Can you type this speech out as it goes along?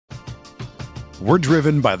We're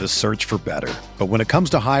driven by the search for better. But when it comes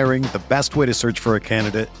to hiring, the best way to search for a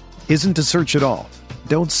candidate isn't to search at all.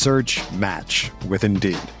 Don't search, match with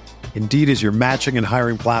Indeed. Indeed is your matching and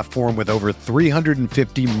hiring platform with over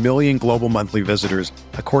 350 million global monthly visitors,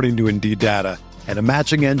 according to Indeed data, and a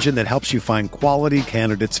matching engine that helps you find quality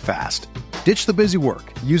candidates fast. Ditch the busy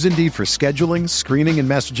work. Use Indeed for scheduling, screening, and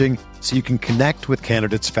messaging so you can connect with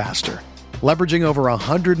candidates faster. Leveraging over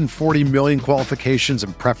 140 million qualifications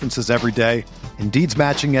and preferences every day, Indeed's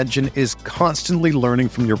matching engine is constantly learning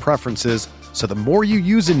from your preferences, so the more you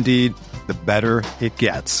use Indeed, the better it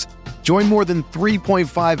gets. Join more than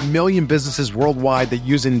 3.5 million businesses worldwide that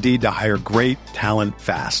use Indeed to hire great talent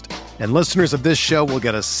fast. And listeners of this show will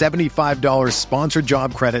get a $75 sponsored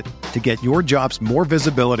job credit to get your jobs more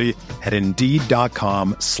visibility at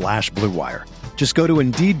Indeed.com/Blue Wire. Just go to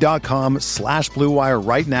Indeed.com/Blue Wire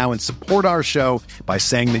right now and support our show by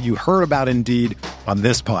saying that you heard about Indeed on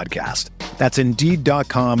this podcast. That's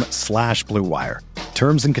Indeed.com/Blue Wire.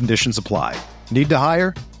 Terms and conditions apply. Need to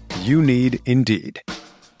hire? You need Indeed.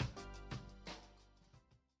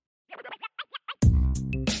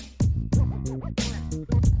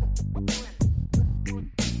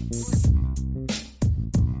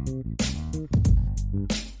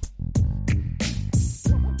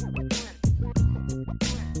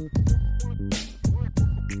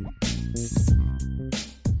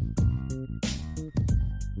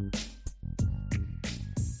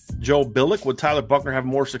 Joel Billick, would Tyler Buchner have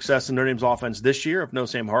more success in Notre Dame's offense this year if no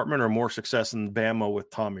Sam Hartman, or more success in Bama with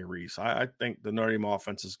Tommy Rees? I think the Notre Dame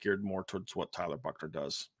offense is geared more towards what Tyler Buchner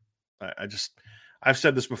does. I've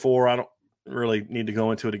said this before. I don't really need to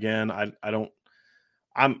go into it again.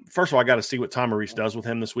 First of all, I got to see what Tommy Rees does with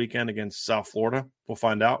him this weekend against South Florida. We'll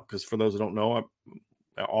find out, because for those that don't know,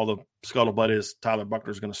 all the scuttlebutt is Tyler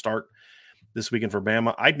Buchner is going to start this weekend for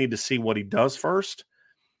Bama. I'd need to see what he does first.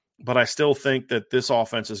 But I still think that this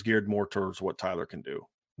offense is geared more towards what Tyler can do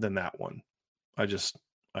than that one. I just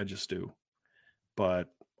do.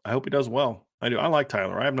 But I hope he does well. I do. I like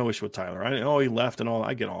Tyler. I have no issue with Tyler. I know he left and all.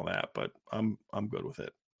 I get all that, but I'm good with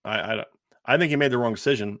it. I think he made the wrong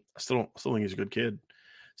decision. I still think he's a good kid.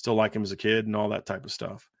 Still like him as a kid and all that type of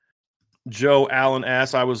stuff. Joe Allen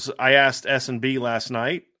asks, I asked S&B last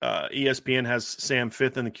night. ESPN has Sam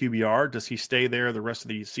fifth in the QBR. Does he stay there the rest of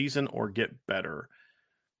the season or get better?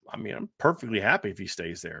 I mean, I'm perfectly happy if he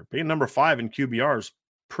stays there. Being number 5 in QBR is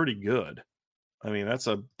pretty good. I mean, that's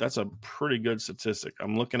a pretty good statistic.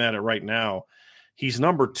 I'm looking at it right now. He's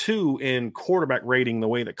number 2 in quarterback rating the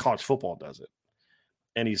way that college football does it.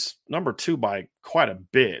 And he's number 2 by quite a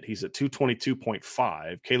bit. He's at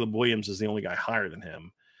 222.5. Caleb Williams is the only guy higher than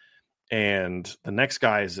him. And the next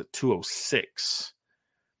guy is at 206.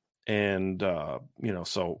 And,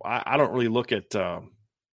 so I don't really look at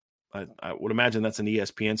I would imagine that's an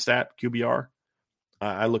ESPN stat, QBR.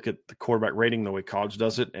 I look at the quarterback rating the way college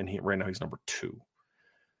does it, and right now he's number 2.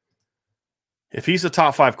 If he's a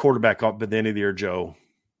top 5 quarterback up at the end of the year, Joe,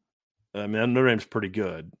 I mean, Notre Dame's pretty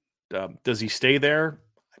good. Does he stay there?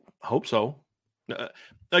 I hope so.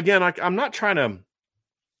 Again, I'm not trying to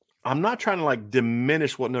like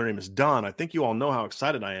diminish what Notre Dame has done. I think you all know how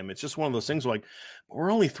excited I am. It's just one of those things like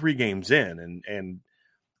we're only 3 games in, and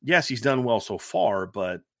yes, he's done well so far,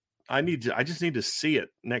 but I just need to see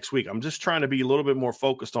it next week. I'm just trying to be a little bit more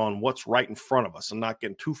focused on what's right in front of us and not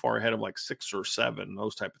getting too far ahead of like 6 or 7,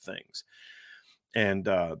 those type of things. And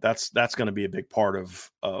that's going to be a big part of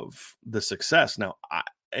the success. Now,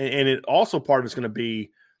 and it also part of it's going to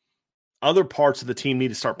be other parts of the team need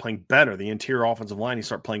to start playing better. The interior offensive line needs to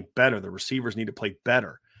start playing better. The receivers need to play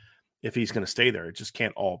better if he's going to stay there. It just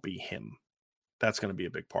can't all be him. That's going to be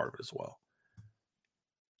a big part of it as well.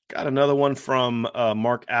 Got another one from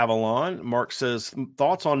Mark Avalon. Mark says,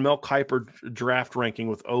 thoughts on Mel Kiper draft ranking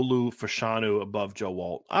with Olu Fashanu above Joe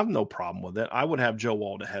Walt? I have no problem with it. I would have Joe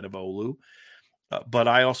Walt ahead of Olu. But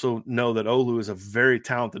I also know that Olu is a very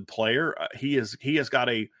talented player. He has got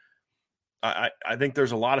I think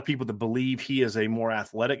there's a lot of people that believe he is a more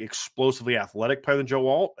athletic, explosively athletic player than Joe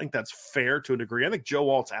Walt. I think that's fair to a degree. I think Joe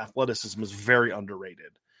Walt's athleticism is very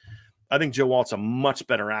underrated. I think Joe Walt's a much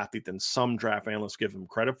better athlete than some draft analysts give him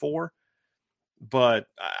credit for. But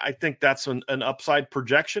I think that's an upside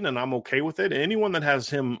projection, and I'm okay with it. Anyone that has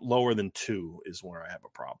him lower than 2 is where I have a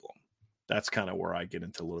problem. That's kind of where I get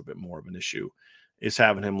into a little bit more of an issue, is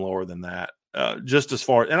having him lower than that. Just as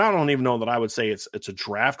far – and I don't even know that I would say it's a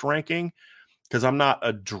draft ranking, because I'm not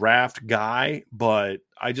a draft guy, but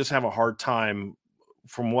I just have a hard time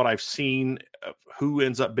from what I've seen who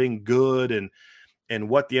ends up being good and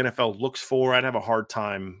what the NFL looks for. I'd have a hard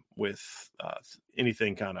time with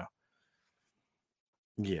anything kind of,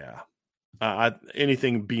 yeah.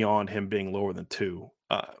 Anything beyond him being lower than 2.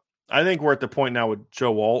 I think we're at the point now with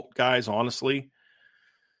Joe Alt, guys, honestly,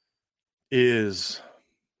 is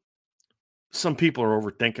some people are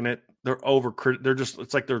overthinking it. They're just,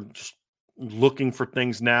 it's like they're just looking for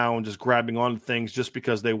things now and just grabbing on to things just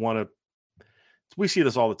because they want to. We see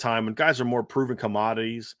this all the time. When guys are more proven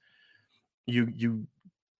commodities, you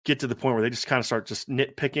get to the point where they just kind of start just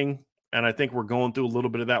nitpicking. And I think we're going through a little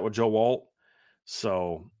bit of that with Joe Alt.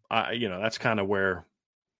 So that's kind of where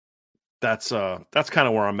that's kind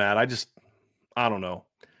of where I'm at. I don't know.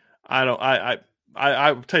 I'll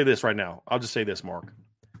tell you this right now. I'll just say this, Mark.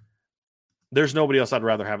 There's nobody else I'd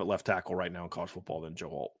rather have at left tackle right now in college football than Joe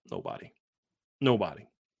Alt. Nobody.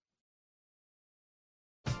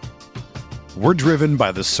 We're driven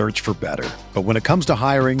by the search for better. But when it comes to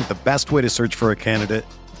hiring, the best way to search for a candidate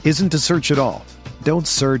isn't to search at all. Don't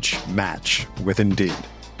search, match with Indeed.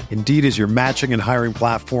 Indeed is your matching and hiring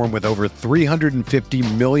platform with over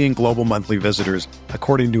 350 million global monthly visitors,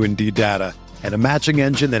 according to Indeed data, and a matching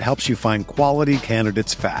engine that helps you find quality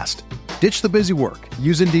candidates fast. Ditch the busy work.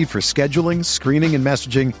 Use Indeed for scheduling, screening, and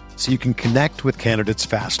messaging so you can connect with candidates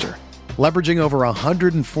faster. Leveraging over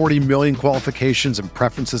 140 million qualifications and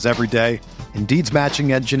preferences every day, Indeed's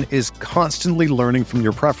matching engine is constantly learning from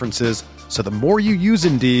your preferences, so the more you use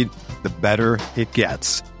Indeed, the better it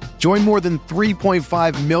gets. Join more than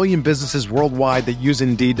 3.5 million businesses worldwide that use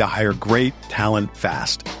Indeed to hire great talent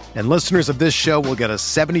fast. And listeners of this show will get a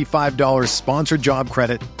 $75 sponsored job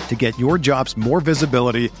credit to get your jobs more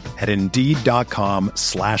visibility at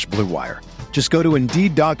Indeed.com/Blue Wire. Just go to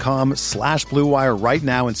Indeed.com/Blue Wire right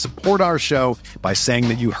now and support our show by saying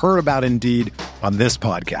that you heard about Indeed on this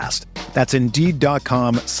podcast. That's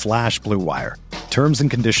Indeed.com/Blue Wire. Terms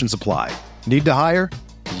and conditions apply. Need to hire?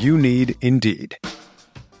 You need Indeed.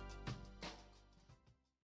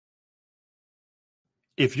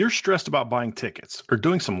 If you're stressed about buying tickets or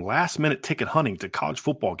doing some last-minute ticket hunting to college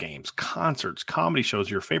football games, concerts, comedy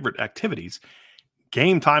shows, your favorite activities,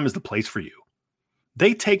 Game Time is the place for you.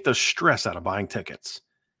 They take the stress out of buying tickets.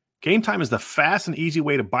 Game Time is the fast and easy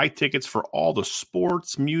way to buy tickets for all the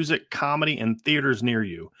sports, music, comedy, and theaters near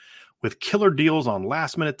you. With killer deals on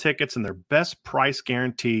last-minute tickets and their best price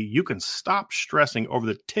guarantee, you can stop stressing over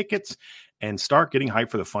the tickets and start getting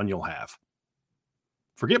hyped for the fun you'll have.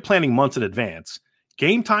 Forget planning months in advance.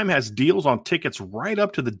 Game Time has deals on tickets right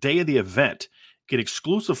up to the day of the event. Get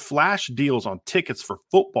exclusive flash deals on tickets for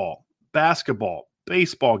football, basketball,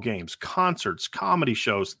 baseball games, concerts, comedy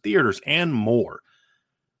shows, theaters, and more.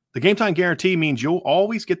 The Game Time guarantee means you'll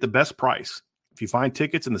always get the best price. If you find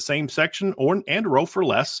tickets in the same section and row for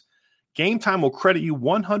less, Game Time will credit you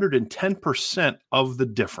 110% of the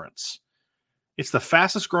difference. It's the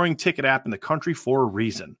fastest growing ticket app in the country for a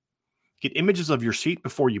reason. Get images of your seat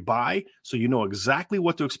before you buy so you know exactly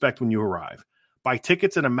what to expect when you arrive. Buy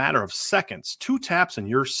tickets in a matter of seconds, 2 taps and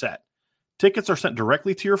you're set. Tickets are sent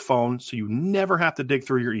directly to your phone so you never have to dig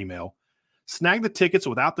through your email. Snag the tickets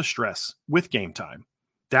without the stress with Game Time.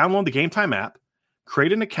 Download the Game Time app,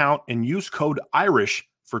 create an account, and use code IRISH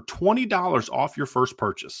for $20 off your first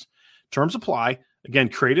purchase. Terms apply. Again,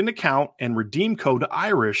 create an account and redeem code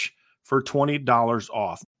IRISH for $20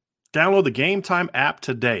 off. Download the Game Time app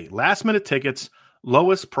today. Last minute tickets,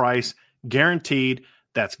 lowest price, guaranteed.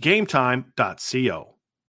 That's gametime.co.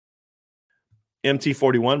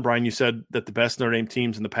 MT41, Brian, you said that the best Notre Dame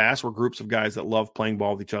teams in the past were groups of guys that love playing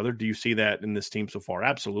ball with each other. Do you see that in this team so far?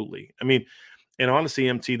 Absolutely. I mean, and honestly,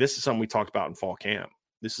 MT, this is something we talked about in fall camp.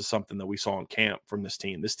 This is something that we saw in camp from this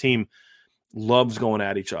team. This team loves going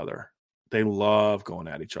at each other. They love going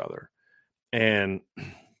at each other. And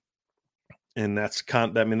that's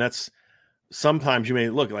that's sometimes you may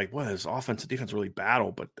look like, well, this offense and defense really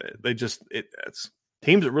battle, but it's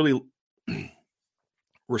teams that really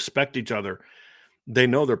respect each other. They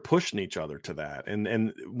know they're pushing each other to that.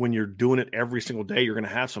 And when you're doing it every single day, you're going to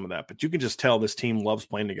have some of that, but you can just tell this team loves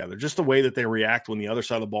playing together. Just the way that they react when the other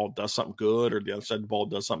side of the ball does something good or the other side of the ball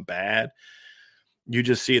does something bad. You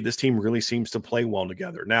just see it. This team really seems to play well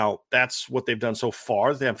together. Now, that's what they've done so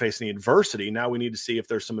far. They haven't faced any adversity. Now we need to see if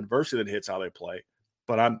there's some adversity that hits how they play.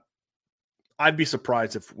 But I'd be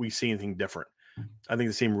surprised if we see anything different. I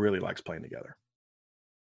think the team really likes playing together.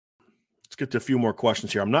 Let's get to a few more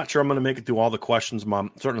questions here. I'm not sure I'm going to make it through all the questions.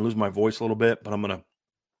 I'm starting to lose my voice a little bit, but I'm going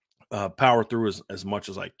to power through as much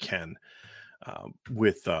as I can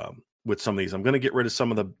with some of these. I'm going to get rid of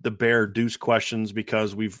some of the Bear Deuce questions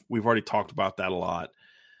because we've already talked about that a lot.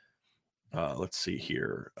 Let's see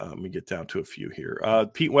here. Let me get down to a few here.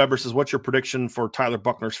 Pete Weber says, what's your prediction for Tyler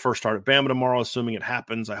Buckner's first start at Bama tomorrow, assuming it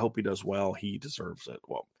happens? I hope he does well. He deserves it.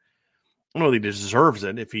 Well, I don't know if he deserves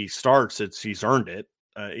it. If he starts, he's earned it.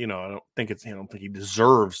 I don't think I don't think he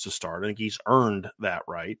deserves to start. I think he's earned that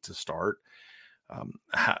right to start.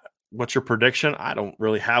 What's your prediction? I don't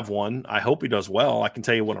really have one. I hope he does well. I can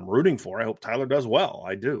tell you what I'm rooting for. I hope Tyler does well.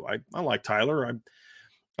 I do. I like Tyler.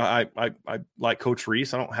 I like Coach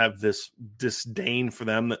Reese. I don't have this disdain for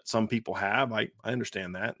them that some people have. I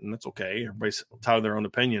understand that, and that's okay. Everybody's entitled to their own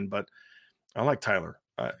opinion, but I like Tyler.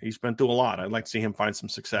 He's been through a lot. I'd like to see him find some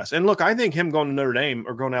success. And look, I think him going to Notre Dame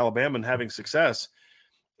or going to Alabama and having success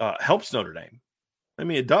helps Notre Dame. I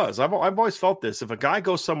mean, it does. I've always felt this. If a guy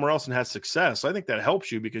goes somewhere else and has success, I think that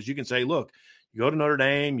helps you because you can say, look, you go to Notre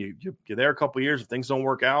Dame, you're there a couple of years. If things don't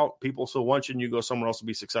work out, people still want you, and you go somewhere else to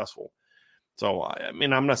be successful. So, I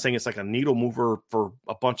mean, I'm not saying it's like a needle mover for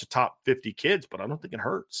a bunch of top 50 kids, but I don't think it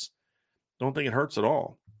hurts. I don't think it hurts at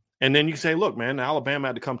all. And then you say, look, man, Alabama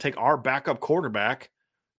had to come take our backup quarterback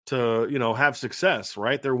to, have success,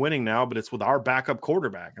 right? They're winning now, but it's with our backup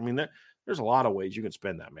quarterback. I mean, there's a lot of ways you can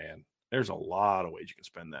spend that, man. There's a lot of ways you can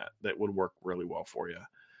spend that would work really well for you.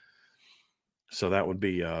 So that would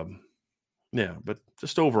be, but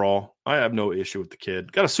just overall, I have no issue with the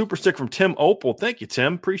kid. Got a super stick from Tim Opal. Thank you,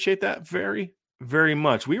 Tim. Appreciate that very, very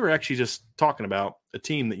much. We were actually just talking about a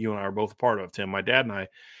team that you and I are both a part of, Tim. My dad and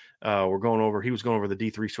I were going over, he was going over the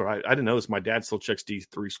D3 score. I didn't know this. My dad still checks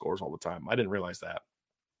D3 scores all the time. I didn't realize that.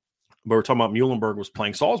 But we're talking about Muhlenberg was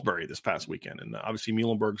playing Salisbury this past weekend. And obviously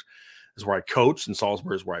Muhlenberg is where I coached and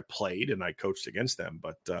Salisbury is where I played and I coached against them.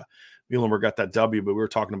 But Muhlenberg got that W, but we were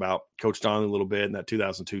talking about Coach Donnelly a little bit and that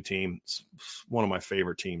 2002 team. It's one of my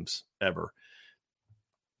favorite teams ever.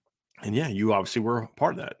 And yeah, you obviously were a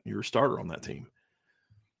part of that. You were a starter on that team.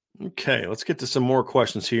 Okay, let's get to some more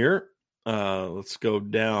questions here. Let's go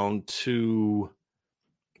down to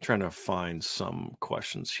trying to find some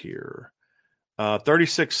questions here.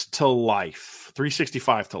 36 to life,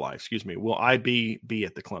 365 to life, excuse me. Will I be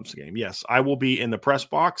at the Clemson game? Yes, I will be in the press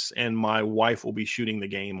box and my wife will be shooting the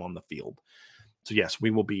game on the field. So yes, we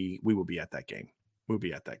will be at that game. We'll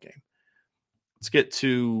be at that game. Let's get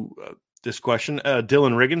to this question.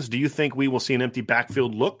 Dylan Riggins, do you think we will see an empty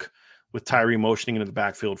backfield look with Tyree motioning into the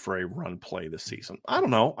backfield for a run play this season? I don't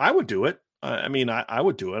know. I would do it. I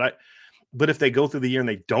would do it. But if they go through the year and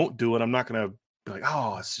they don't do it, I'm not going to be like,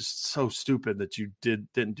 oh, it's just so stupid that you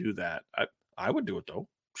didn't do that. I would do it though.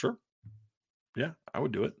 Sure. Yeah, I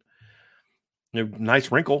would do it.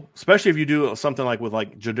 Nice wrinkle, especially if you do something like with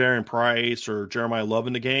like Jadarian Price or Jeremiah Love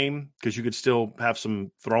in the game, because you could still have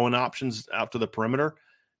some throwing options out to the perimeter.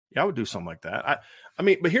 Yeah, I would do something like that.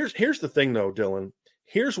 But here's the thing though, Dylan.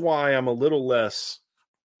 Here's why I'm a little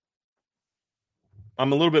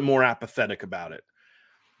bit more apathetic about it.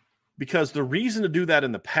 Because the reason to do that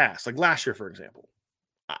in the past, like last year, for example,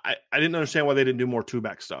 I didn't understand why they didn't do more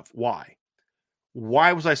two-back stuff. Why?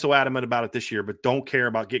 Why was I so adamant about it this year, but don't care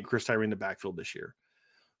about getting Chris Tyree in the backfield this year?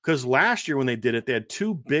 Because last year when they did it, they had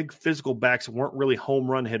two big physical backs that weren't really home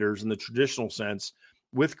run hitters in the traditional sense.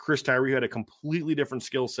 With Chris Tyree, who had a completely different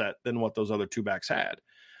skill set than what those other two backs had.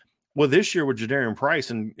 Well, this year with Jadarian Price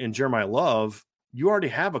and Jeremiah Love, you already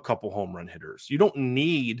have a couple home run hitters. You don't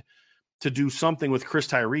need to do something with Chris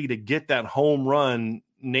Tyree to get that home run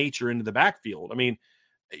nature into the backfield. I mean,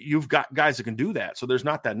 you've got guys that can do that. So there's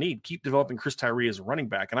not that need. Keep developing Chris Tyree as a running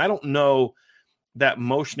back. And I don't know that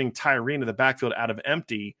motioning Tyree into the backfield out of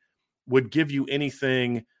empty would give you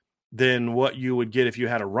anything than what you would get if you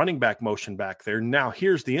had a running back motion back there. Now,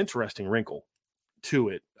 here's the interesting wrinkle to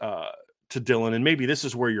it, to Dylan, and maybe this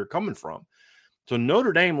is where you're coming from. So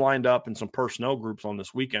Notre Dame lined up in some personnel groups on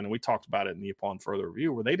this weekend, and we talked about it in the Upon Further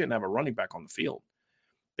Review, where they didn't have a running back on the field.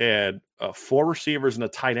 They had 4 receivers and a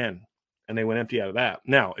tight end, and they went empty out of that.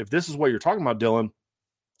 Now, if this is what you're talking about, Dylan,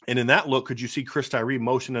 and in that look, could you see Chris Tyree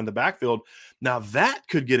motion in the backfield? Now, that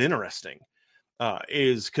could get interesting,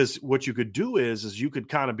 is because what you could do is you could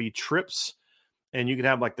kind of be trips, and you could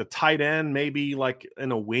have like the tight end maybe like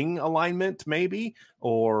in a wing alignment maybe,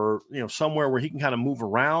 or somewhere where he can kind of move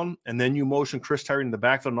around, and then you motion Chris Tyree in the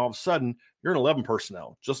backfield, and all of a sudden you're in 11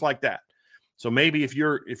 personnel just like that. So maybe if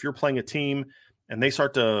you're playing a team and they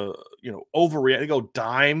start to overreact, they go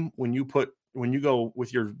dime when you go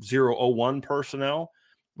with your 0-0-1 personnel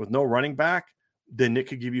with no running back, then it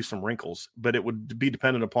could give you some wrinkles. But it would be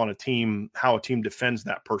dependent upon how a team defends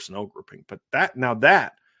that personnel grouping. But that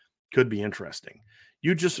could be interesting.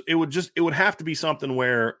 It would have to be something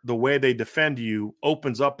where the way they defend you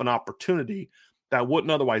opens up an opportunity that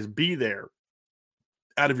wouldn't otherwise be there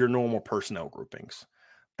out of your normal personnel groupings.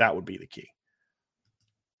 That would be the key.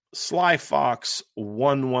 Sly Fox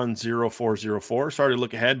 110404. Sorry to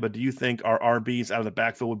look ahead, but do you think our RBs out of the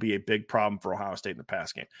backfield would be a big problem for Ohio State in the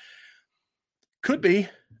pass game? Could be.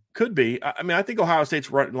 Could be. I mean, I think Ohio State's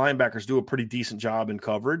linebackers do a pretty decent job in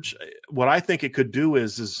coverage. What I think it could do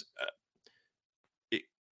is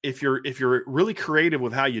if you're really creative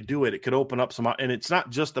with how you do it, it could open up some. And it's not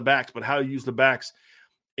just the backs, but how you use the backs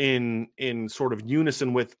in sort of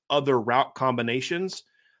unison with other route combinations.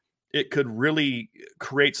 It could really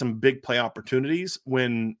create some big play opportunities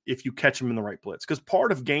if you catch them in the right blitz. Because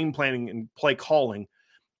part of game planning and play calling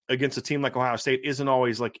against a team like Ohio State isn't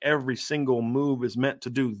always like every single move is meant to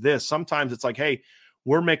do this. Sometimes it's like, hey,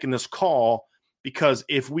 we're making this call because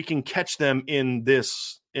if we can catch them in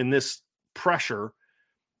this pressure,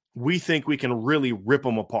 we think we can really rip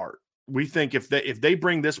them apart. We think if they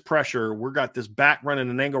bring this pressure, we've got this back running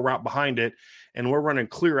an angle route behind it, and we're running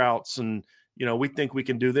clear outs, and we think we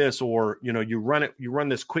can do this. Or you run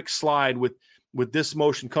this quick slide with this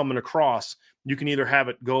motion coming across. You can either have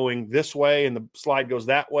it going this way and the slide goes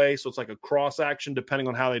that way, so it's like a cross action depending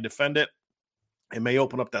on how they defend it. It may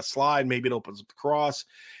open up that slide, maybe it opens up the cross.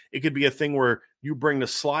 It could be a thing where you bring the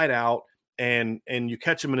slide out and you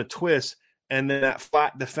catch them in a twist, and then that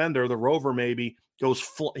flat defender, the rover maybe, goes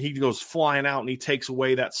flying out and he takes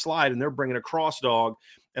away that slide, and they're bringing a cross dog,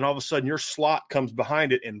 and all of a sudden your slot comes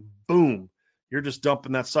behind it and boom, you're just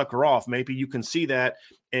dumping that sucker off. Maybe you can see that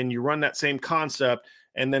and you run that same concept,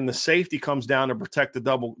 and then the safety comes down to protect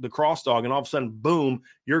the cross dog, and all of a sudden, boom,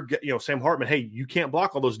 you're Sam Hartman, hey, you can't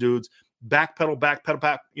block all those dudes. Backpedal,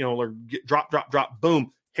 or drop,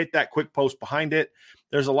 boom, hit that quick post behind it.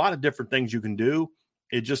 There's a lot of different things you can do.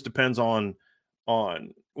 It just depends on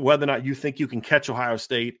whether or not you think you can catch Ohio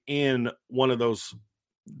State in one of those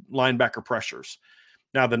linebacker pressures.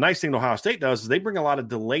 Now, the nice thing Ohio State does is they bring a lot of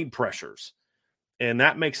delayed pressures, and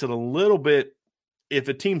that makes it a little bit, if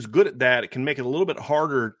a team's good at that, it can make it a little bit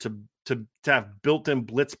harder to have built-in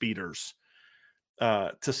blitz beaters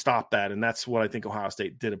to stop that. And that's what I think Ohio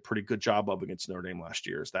State did a pretty good job of against Notre Dame last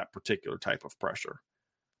year, is that particular type of pressure.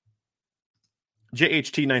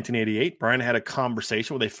 JHT 1988, Brian had a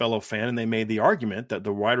conversation with a fellow fan, and they made the argument that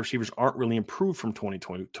the wide receivers aren't really improved from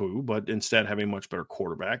 2022, but instead have a much better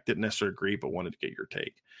quarterback. Didn't necessarily agree, but wanted to get your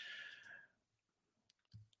take.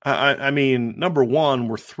 I mean, number one,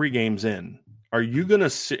 we're 3 games in. Are you going to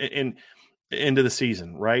sit into the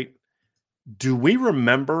season, right? Do we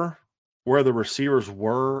remember where the receivers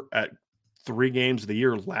were at 3 games of the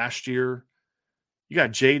year last year? You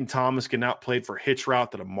got Jaden Thomas getting outplayed for a hitch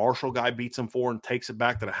route that a Marshall guy beats him for and takes it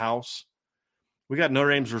back to the house. We got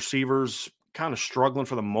Notre Dame's receivers kind of struggling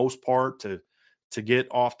for the most part to get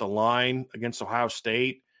off the line against Ohio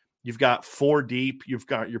State. You've got 4 deep.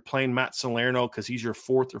 You're playing Matt Salerno because he's your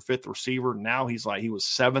 4th or 5th receiver. Now he was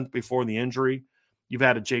 7th before the injury. You've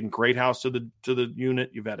added Jaden Greathouse to the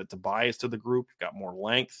unit. You've added Tobias to the group. You've got more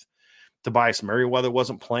length. Tobias Merriweather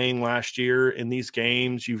wasn't playing last year in these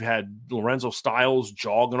games. You've had Lorenzo Styles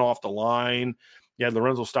jogging off the line. You had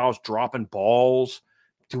Lorenzo Styles dropping balls.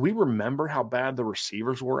 Do we remember how bad the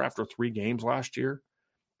receivers were after 3 games last year?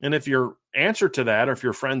 And if your answer to that, or if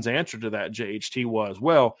your friend's answer to that, JHT, was,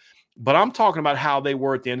 well, but I'm talking about how they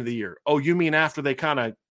were at the end of the year. Oh, you mean after they kind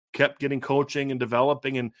of kept getting coaching and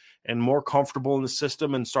developing and more comfortable in the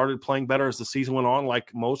system and started playing better as the season went on,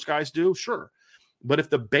 like most guys do? Sure. But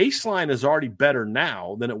if the baseline is already better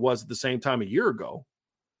now than it was at the same time a year ago,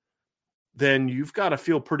 then you've got to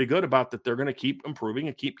feel pretty good about that they're going to keep improving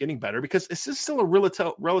and keep getting better, because this is still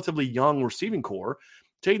a relatively young receiving core.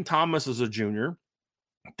 Jaden Thomas is a junior.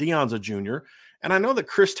 Deion's a junior. And I know that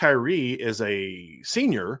Chris Tyree is a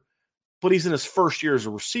senior, but he's in his first year as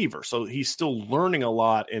a receiver. So he's still learning a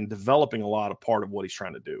lot and developing a lot of part of what he's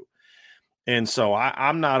trying to do. And so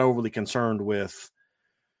I'm not overly concerned with,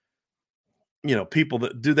 people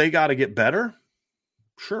that do they got to get better?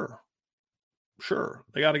 Sure.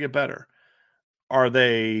 They got to get better. Are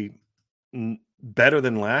they better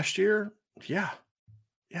than last year? Yeah,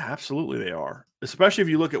 absolutely they are. Especially if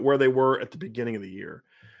you look at where they were at the beginning of the year.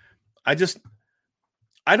 I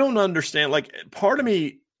don't understand. Like, part of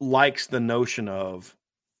me likes the notion of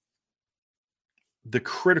the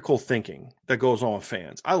critical thinking that goes on with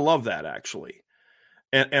fans. I love that, actually.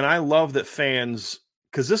 And I love that fans,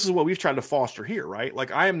 because this is what we've tried to foster here, right?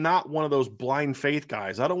 Like, I am not one of those blind faith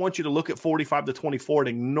guys. I don't want you to look at 45-24 and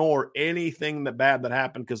ignore anything bad that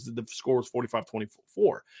happened because the score was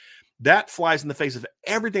 45-24. That flies in the face of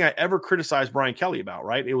everything I ever criticized Brian Kelly about,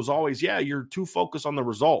 right? It was always, you're too focused on the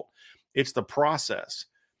result. It's the process.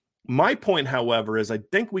 My point, however, is I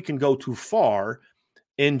think we can go too far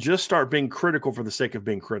and just start being critical for the sake of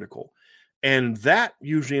being critical. And that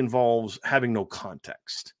usually involves having no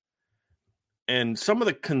context. And some of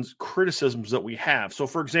the criticisms that we have. So,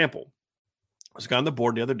 for example, I was a guy on the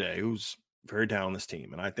board the other day who's very down on this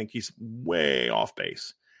team, and I think he's way off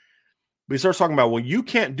base. But he starts talking about, well, you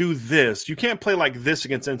can't do this. You can't play like this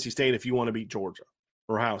against NC State if you want to beat Georgia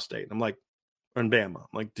or Ohio State. I'm like, and Bama. I'm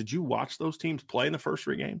like, did you watch those teams play in the first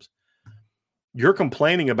 3 games? You're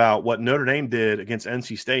complaining about what Notre Dame did against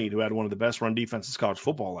NC State, who had one of the best run defenses in college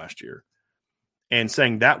football last year, and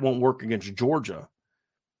saying that won't work against Georgia,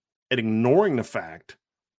 and ignoring the fact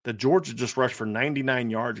that Georgia just rushed for 99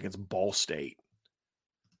 yards against Ball State.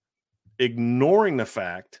 Ignoring the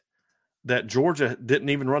fact that Georgia didn't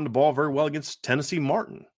even run the ball very well against Tennessee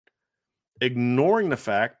Martin. Ignoring the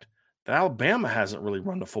fact that Alabama hasn't really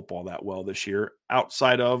run the football that well this year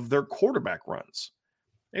outside of their quarterback runs.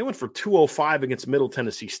 They went for 205 against Middle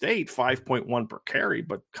Tennessee State, 5.1 per carry,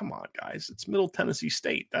 but come on, guys. It's Middle Tennessee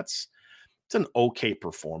State. It's an okay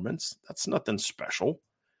performance. That's nothing special.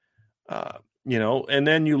 And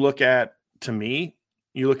then you look at, to me,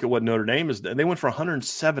 you look at what Notre Dame is. They went for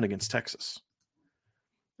 107 against Texas.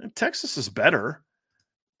 And Texas is better,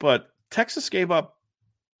 but Texas gave up,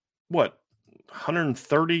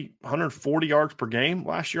 130, 140 yards per game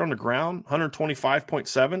last year on the ground,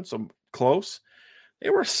 125.7, so close. They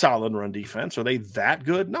were a solid run defense. Are they that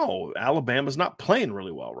good? No, Alabama's not playing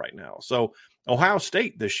really well right now. So Ohio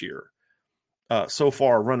State this year, so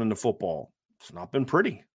far running the football, it's not been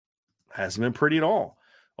pretty. Hasn't been pretty at all.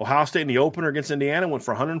 Ohio State in the opener against Indiana went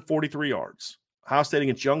for 143 yards. Ohio State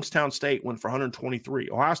against Youngstown State went for 123.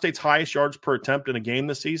 Ohio State's highest yards per attempt in a game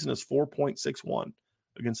this season is 4.61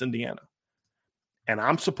 against Indiana. And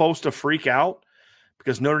I'm supposed to freak out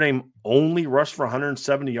because Notre Dame only rushed for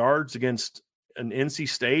 170 yards against an NC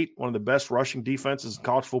State, one of the best rushing defenses in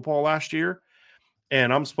college football last year.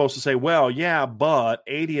 And I'm supposed to say, well, yeah, but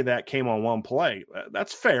 80 of that came on one play.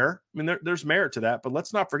 That's fair. I mean, there's merit to that. But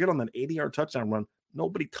let's not forget on that 80-yard touchdown run,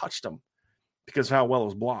 nobody touched them because of how well it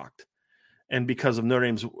was blocked and because of Notre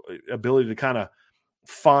Dame's ability to kind of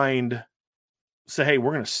say, hey,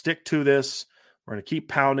 we're going to stick to this. We're going to keep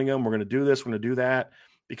pounding them. We're going to do this. We're going to do that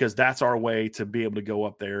because that's our way to be able to go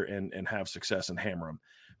up there and have success and hammer them.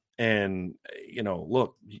 And,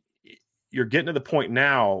 look, you're getting to the point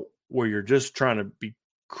now where you're just trying to be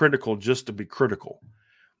critical just to be critical.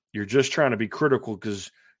 You're just trying to be critical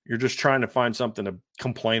because you're just trying to find something to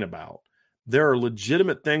complain about. There are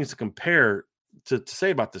legitimate things to compare to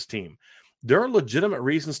say about this team. There are legitimate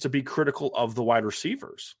reasons to be critical of the wide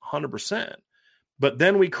receivers, 100%. But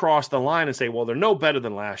then we cross the line and say, well, they're no better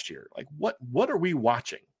than last year. Like, what are we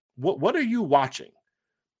watching? What are you watching?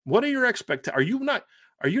 What are your expectations?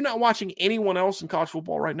 Are you not watching anyone else in college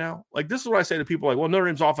football right now? Like, this is what I say to people like, well, Notre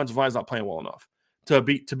Dame's offensive line is not playing well enough to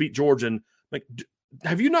beat Georgia. And like,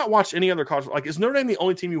 have you not watched any other college? Like, is Notre Dame the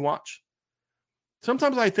only team you watch?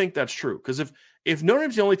 Sometimes I think that's true. Because if Notre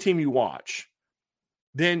Dame's the only team you watch,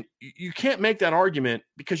 then you can't make that argument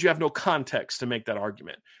because you have no context to make that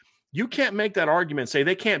argument. You can't make that argument and say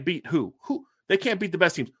they can't beat who? Who? They can't beat the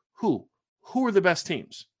best teams. Who? Who are the best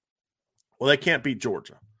teams? Well, they can't beat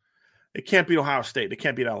Georgia. They can't beat Ohio State. They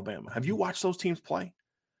can't beat Alabama. Have you watched those teams play?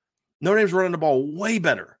 Notre Dame's running the ball way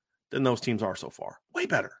better than those teams are so far. Way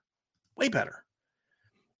better. Way better.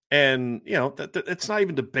 And, it's not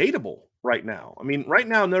even debatable right now. I mean, right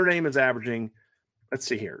now, Notre Dame is averaging, let's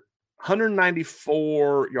see here,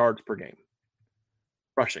 194 yards per game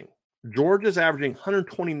rushing. Georgia's averaging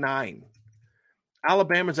 129.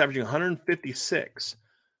 Alabama's averaging 156.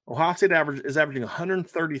 Ohio State is averaging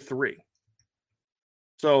 133.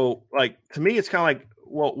 So, to me, it's kind of like,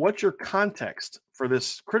 well, what's your context for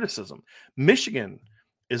this criticism? Michigan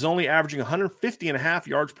is only averaging 150.5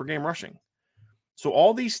 yards per game rushing. So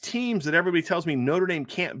all these teams that everybody tells me Notre Dame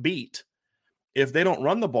can't beat if they don't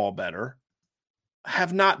run the ball better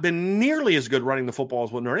have not been nearly as good running the football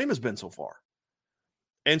as what Notre Dame has been so far.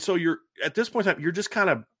 And so you're at this point in time, you're just kind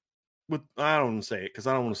of I don't want to say it because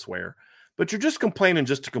I don't want to swear, but you're just complaining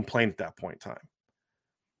just to complain at that point in time.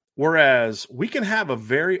 Whereas we can have a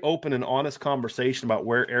very open and honest conversation about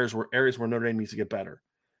areas where Notre Dame needs to get better.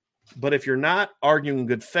 But if you're not arguing in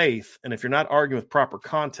good faith and if you're not arguing with proper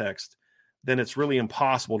context, then it's really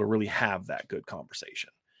impossible to really have that good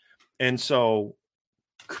conversation. And so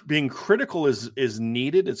being critical is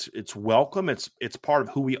needed. It's welcome. It's part of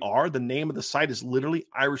who we are. The name of the site is literally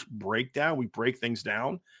Irish Breakdown. We break things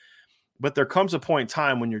down. But there comes a point in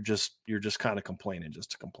time when you're just kind of complaining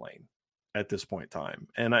just to complain at this point in time.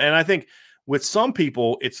 And I think with some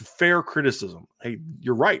people, it's fair criticism. Hey,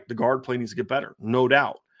 you're right. The guard play needs to get better. No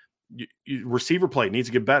doubt. Receiver play needs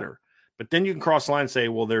to get better. But then you can cross the line and say,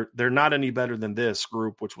 well, they're not any better than this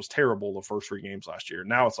group, which was terrible the first 3 games last year.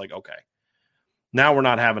 Now it's like, okay, now we're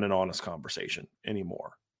not having an honest conversation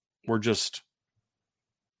anymore. We're just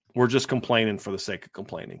complaining for the sake of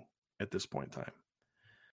complaining at this point in time.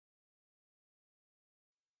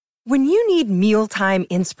 When you need mealtime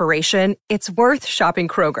inspiration, it's worth shopping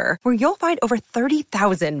Kroger, where you'll find over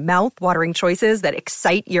 30,000 mouth-watering choices that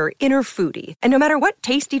excite your inner foodie. And no matter what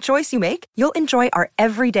tasty choice you make, you'll enjoy our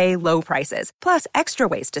everyday low prices, plus extra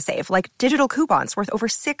ways to save, like digital coupons worth over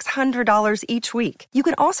 $600 each week. You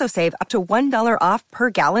can also save up to $1 off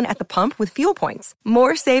per gallon at the pump with fuel points.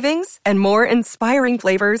 More savings and more inspiring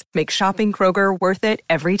flavors make shopping Kroger worth it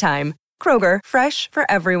every time. Kroger, fresh for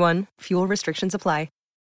everyone. Fuel restrictions apply.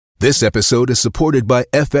 This episode is supported by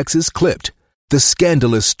FX's Clipped, the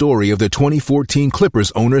scandalous story of the 2014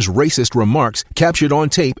 Clippers owner's racist remarks captured on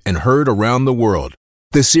tape and heard around the world.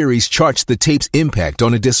 The series charts the tape's impact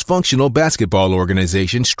on a dysfunctional basketball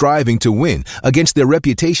organization striving to win against their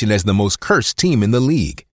reputation as the most cursed team in the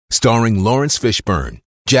league. Starring Lawrence Fishburne,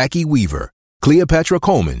 Jackie Weaver, Cleopatra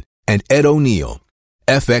Coleman, and Ed O'Neill.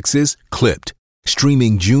 FX's Clipped,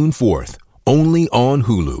 streaming June 4th, only on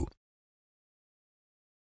Hulu.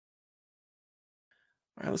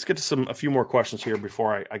 All right, let's get to a few more questions here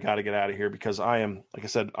before I got to get out of here, because I am, like I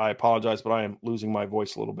said, I apologize, but I am losing my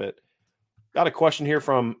voice a little bit. Got a question here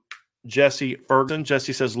from Jesse Ferguson.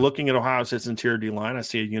 Jesse says, looking at Ohio State's interior D-line, I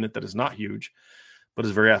see a unit that is not huge, but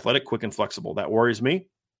is very athletic, quick, and flexible. That worries me,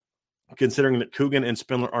 considering that Coogan and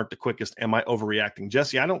Spindler aren't the quickest. Am I overreacting?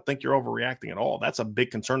 Jesse, I don't think you're overreacting at all. That's a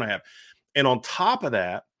big concern I have. And on top of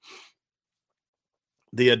that,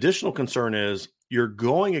 the additional concern is you're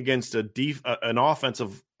going against an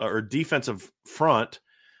offensive or defensive front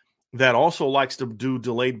that also likes to do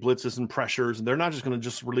delayed blitzes and pressures, and they're not just going to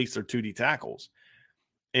just release their 2D tackles.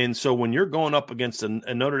 And so when you're going up against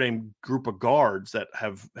a Notre Dame group of guards that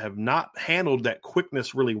have not handled that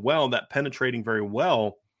quickness really well, that penetrating very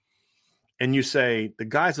well, and you say the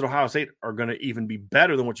guys at Ohio State are going to even be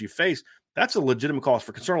better than what you face, that's a legitimate cause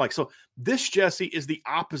for concern. Like, so this, Jesse, is the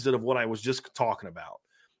opposite of what I was just talking about,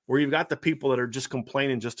 where you've got the people that are just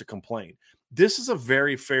complaining just to complain. This is a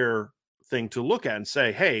very fair thing to look at and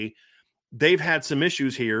say, hey, they've had some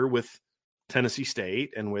issues here with Tennessee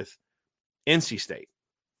State and with NC State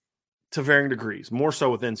to varying degrees, more so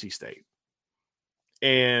with NC State.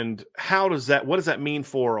 And what does that mean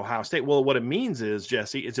for Ohio State? Well, what it means is,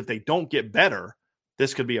 Jesse, is if they don't get better,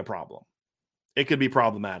 this could be a problem. It could be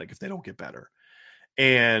problematic if they don't get better.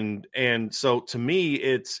 And so to me,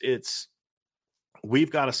 it's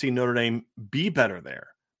we've got to see Notre Dame be better there.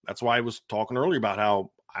 That's why I was talking earlier about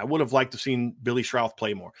how I would have liked to have seen Billy Schrauth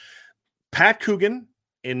play more. Pat Coogan,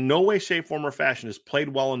 in no way, shape, form, or fashion, has played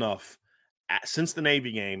well enough since the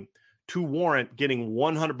Navy game to warrant getting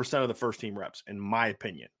 100% of the first-team reps, in my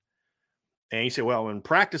opinion. And you say, well, in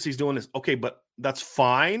practice he's doing this. Okay, but that's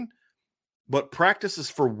fine. But practice is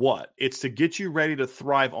for what? It's to get you ready to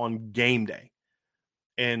thrive on game day.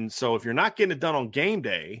 And so if you're not getting it done on game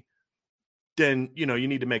day, then, you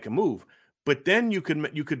need to make a move. But then you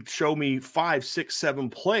could show me 5, 6, 7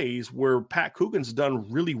 plays where Pat Coogan's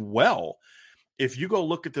done really well. If you go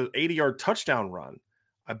look at the 80-yard touchdown run,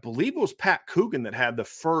 I believe it was Pat Coogan that had the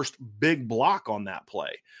first big block on that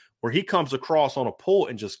play, where he comes across on a pull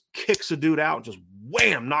and just kicks a dude out and just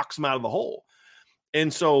wham, knocks him out of the hole.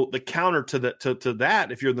 And so the counter to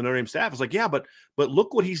that, if you're the Notre Dame staff, is like, yeah, but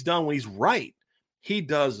look what he's done when he's right. He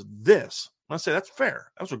does this. I say that's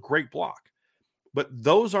fair. That was a great block. But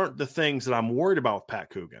those aren't the things that I'm worried about with Pat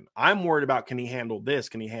Coogan. I'm worried about, can he handle this?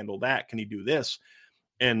 Can he handle that? Can he do this?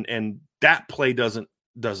 And that play doesn't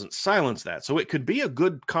silence that. So it could be a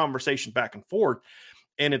good conversation back and forth.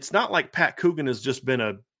 And it's not like Pat Coogan has just been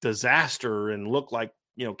a disaster and looked like,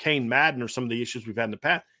 Kane Madden or some of the issues we've had in the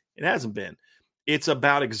past. It hasn't been. It's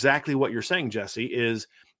about exactly what you're saying, Jesse,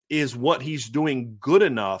 is what he's doing good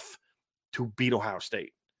enough to beat Ohio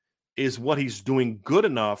State? Is what he's doing good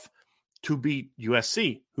enough to beat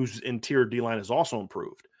USC, whose interior D-line is also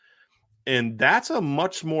improved? And that's a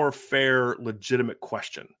much more fair, legitimate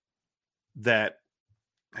question that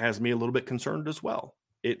has me a little bit concerned as well.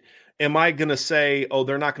 Am I going to say, oh,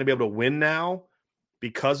 they're not going to be able to win now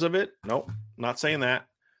because of it? Nope, not saying that.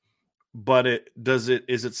 But is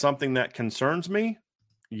it something that concerns me?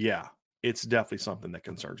 Yeah, it's definitely something that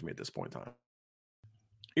concerns me at this point in time.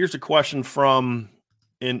 Here's a question from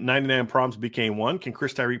in 99 Problems Became One. Can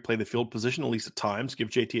Chris Tyree play the field position at least at times? Give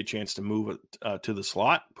JT a chance to move to the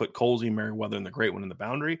slot. Put Colsey, Merriweather, and the Great One in the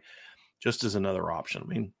boundary, just as another option. I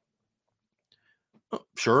mean,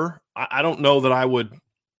 sure. I don't know that I would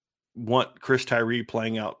want Chris Tyree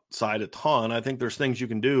playing outside a ton. I think there's things you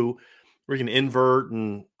can do where you can invert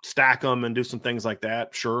and stack them and do some things like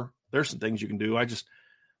that. Sure, there's some things you can do. I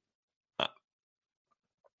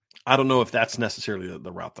don't know if that's necessarily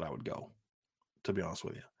the route that I would go, to be honest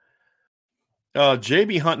with you.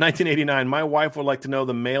 JB Hunt, 1989. My wife would like to know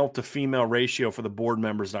the male to female ratio for the board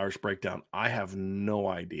members at Irish Breakdown. I have no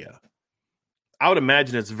idea. I would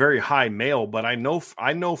imagine it's very high male, but I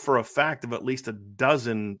know for a fact of at least a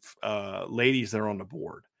dozen ladies that are on the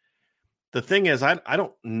board. The thing is, I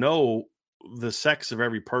don't know the sex of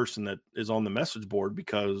every person that is on the message board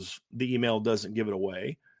because the email doesn't give it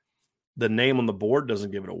away. The name on the board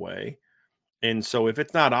doesn't give it away. And so if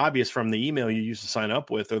it's not obvious from the email you used to sign up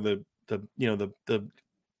with or the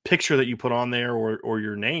picture that you put on there or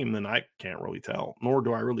your name, then I can't really tell, nor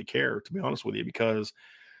do I really care, to be honest with you, because,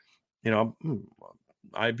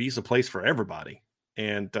 IB's a place for everybody.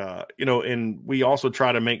 And, and we also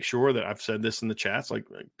try to make sure that I've said this in the chats, like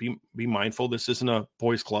be mindful. This isn't a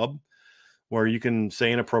boys club where you can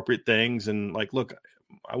say inappropriate things. And like, look,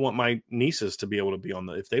 I want my nieces to be able to be on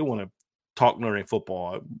if they want to talk Notre Dame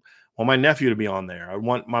football, I want my nephew to be on there. I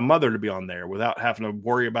want my mother to be on there without having to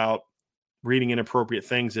worry about reading inappropriate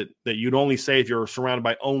things that you'd only say if you're surrounded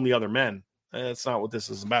by only other men. That's not what this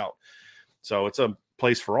is about. So it's a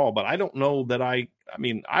place for all, but I don't know that I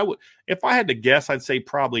would, if I had to guess, I'd say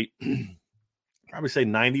probably say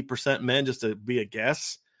 90% men just to be a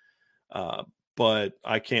guess. But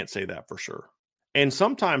I can't say that for sure. And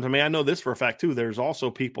sometimes, I know this for a fact too, there's also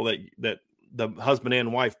people that the husband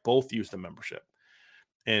and wife both use the membership.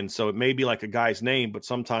 And so it may be like a guy's name, but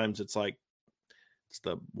sometimes it's like, it's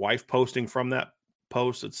the wife posting from that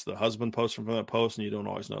post. It's the husband posting from that post. And you don't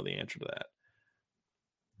always know the answer to that.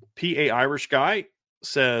 PA Irish guy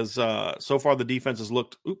says, so far the defense has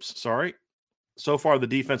looked stout,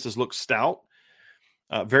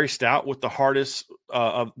 very stout with the heart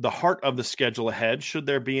of the schedule ahead. Should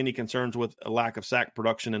there be any concerns with a lack of sack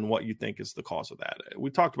production and what you think is the cause of that?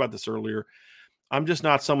 We talked about this earlier. I'm just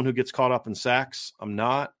not someone who gets caught up in sacks. I'm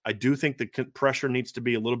not. I do think the pressure needs to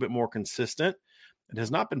be a little bit more consistent. It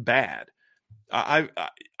has not been bad. I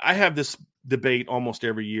have this debate almost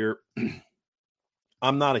every year.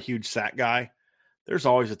 I'm not a huge sack guy. There's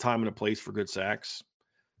always a time and a place for good sacks.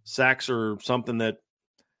 Sacks are something that,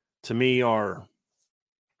 to me,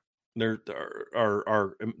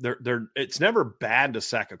 it's never bad to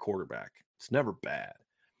sack a quarterback. It's never bad.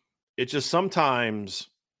 It's just sometimes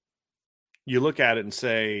you look at it and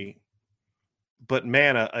say, but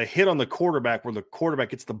man, a hit on the quarterback where the quarterback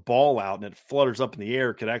gets the ball out and it flutters up in the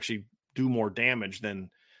air could actually do more damage than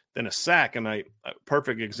a sack. And a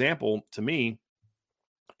perfect example to me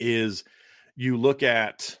is you look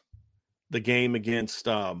at the game against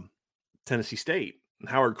Tennessee State. And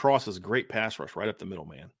Howard Cross has a great pass rush right up the middle,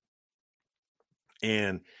 man.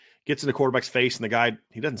 And gets in the quarterback's face, and the guy,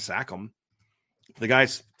 he doesn't sack him. The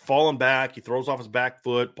guy's falling back. He throws off his back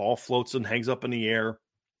foot. Ball floats and hangs up in the air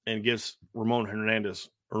and gives Ramon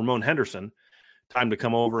Henderson time to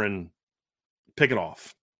come over and pick it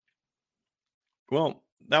off. Well,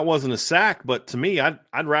 that wasn't a sack, but to me,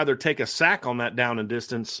 I'd rather take a sack on that down and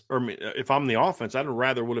distance, or if I'm the offense, I'd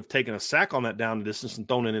rather would have taken a sack on that down and distance and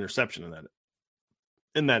thrown an interception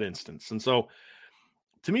in that instance. And so,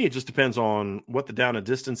 to me, it just depends on what the down and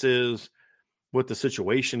distance is, what the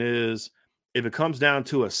situation is. If it comes down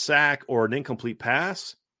to a sack or an incomplete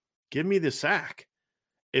pass, give me the sack.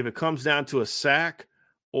 If it comes down to a sack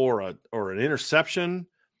or an interception,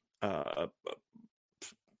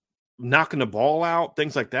 knocking the ball out,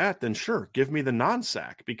 things like that, then sure, give me the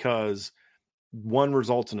non-sack because one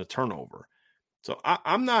results in a turnover. So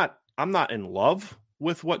I'm not in love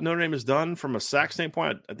with what Notre Dame has done from a sack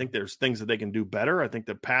standpoint. I think there's things that they can do better. I think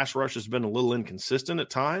the pass rush has been a little inconsistent at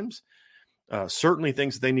times. Certainly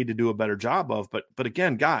things that they need to do a better job of. But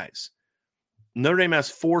again, guys, Notre Dame has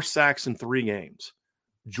 4 sacks in 3 games.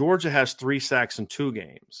 Georgia has 3 sacks in 2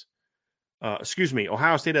 games.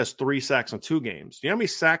 Ohio State has 3 sacks in 2 games. Do you know how many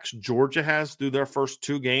sacks Georgia has through their first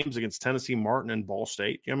 2 games against Tennessee, Martin, and Ball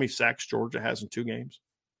State? Do you know how many sacks Georgia has in 2 games?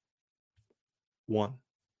 1.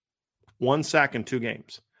 1 sack in 2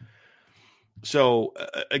 games. So,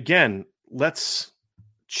 again, let's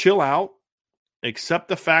chill out, accept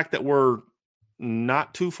the fact that we're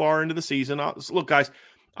not too far into the season. Look, guys,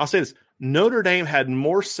 I'll say this. Notre Dame had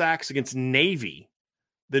more sacks against Navy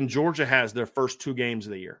than Georgia has their first 2 games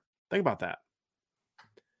of the year. Think about that.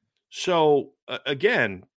 So,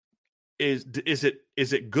 again, is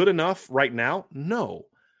it good enough right now? No.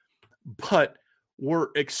 But we're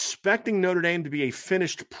expecting Notre Dame to be a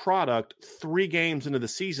finished product 3 games into the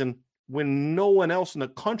season when no one else in the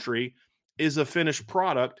country is a finished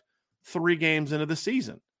product 3 games into the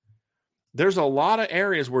season. There's a lot of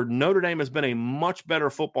areas where Notre Dame has been a much better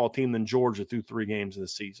football team than Georgia through 3 games of the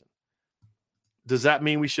season. Does that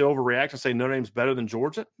mean we should overreact and say Notre Dame's better than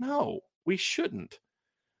Georgia? No, we shouldn't.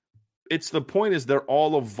 the point is they're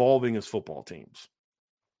all evolving as football teams,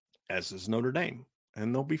 as is Notre Dame,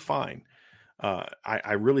 and they'll be fine.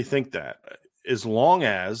 I really think that as long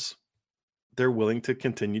as they're willing to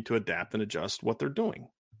continue to adapt and adjust what they're doing.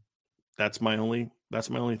 That's my only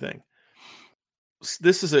thing.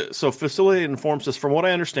 So Facility informs us, from what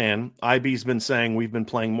I understand, IB's been saying we've been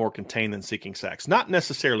playing more contained than seeking sacks. Not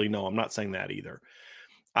necessarily, no, I'm not saying that either.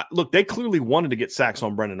 Look, they clearly wanted to get sacks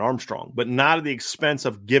on Brendan Armstrong, but not at the expense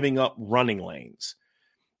of giving up running lanes.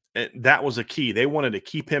 That was a key. They wanted to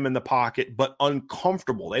keep him in the pocket, but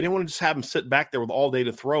uncomfortable. They didn't want to just have him sit back there with all day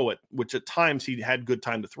to throw it, which at times he had good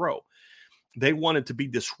time to throw. They wanted to be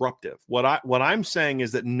disruptive. What I'm saying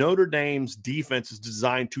is that Notre Dame's defense is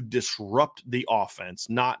designed to disrupt the offense,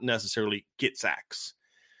 not necessarily get sacks.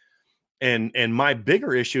 And my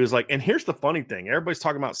bigger issue is and here's the funny thing. Everybody's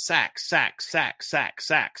talking about sacks. And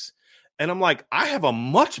I'm like, I have a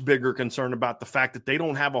much bigger concern about the fact that they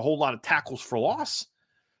don't have a whole lot of tackles for loss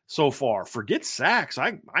so far. Forget sacks.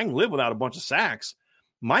 I can live without a bunch of sacks.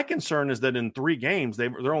 My concern is that in 3 games,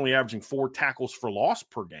 they're only averaging 4 tackles for loss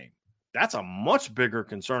per game. That's a much bigger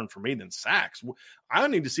concern for me than sacks. I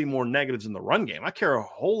need to see more negatives in the run game. I care a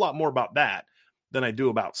whole lot more about that than I do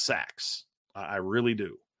about sacks. I really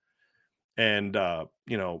do. And, that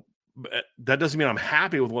doesn't mean I'm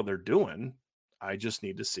happy with what they're doing. I just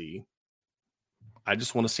want to see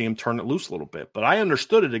him turn it loose a little bit. But I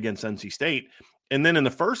understood it against NC State. And then in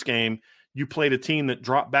the first game, you played a team that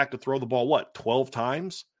dropped back to throw the ball, 12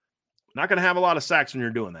 times? Not going to have a lot of sacks when you're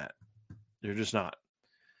doing that. You're just not.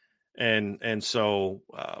 And so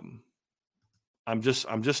I'm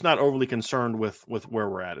just not overly concerned with where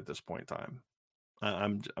we're at this point in time.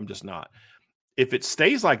 I'm just not. If it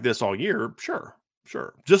stays like this all year, sure.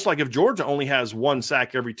 Just like if Georgia only has 1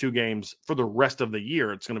 sack every 2 games for the rest of the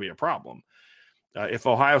year, it's going to be a problem. If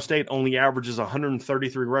Ohio State only averages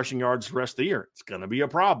 133 rushing yards the rest of the year, it's going to be a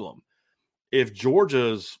problem. If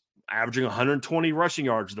Georgia's averaging 120 rushing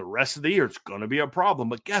yards the rest of the year, it's going to be a problem.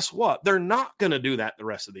 But guess what? They're not going to do that the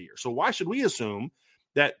rest of the year. So why should we assume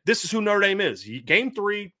that this is who Notre Dame is? Game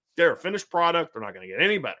 3, they're a finished product. They're not going to get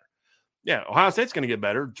any better. Yeah, Ohio State's going to get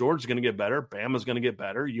better. Georgia's going to get better. Bama's going to get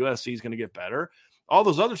better. USC's going to get better. All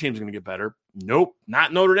those other teams are going to get better. Nope,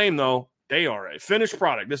 not Notre Dame, though. They are a finished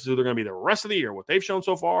product. This is who they're going to be the rest of the year. What they've shown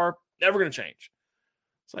so far, never going to change.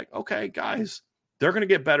 It's like, okay, guys, they're going to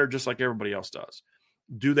get better just like everybody else does.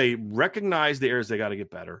 Do they recognize the areas they got to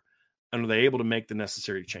get better? And are they able to make the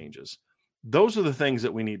necessary changes? Those are the things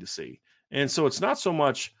that we need to see. And so it's not so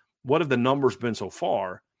much what have the numbers been so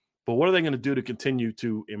far, but what are they going to do to continue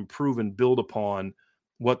to improve and build upon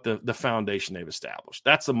what the foundation they've established?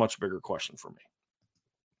 That's a much bigger question for me.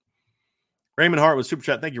 Raymond Hart with Super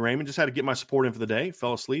Chat. Thank you, Raymond. Just had to get my support in for the day.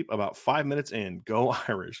 Fell asleep about 5 minutes in. Go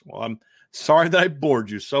Irish. Well, I'm sorry that I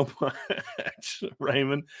bored you so much,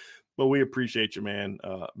 Raymond, but we appreciate you, man,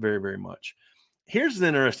 very, very much. Here's an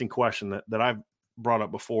interesting question that I've brought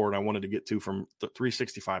up before and I wanted to get to from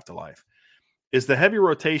 365 to life. Is the heavy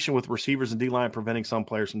rotation with receivers and D-line preventing some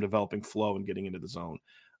players from developing flow and getting into the zone?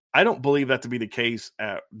 I don't believe that to be the case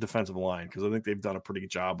at defensive line because I think they've done a pretty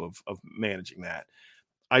good job of managing that.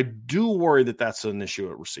 I do worry that that's an issue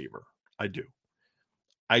at receiver. I do.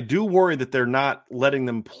 I do worry that they're not letting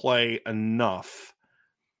them play enough.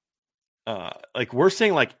 We're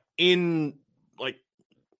saying in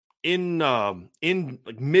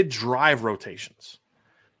mid-drive rotations.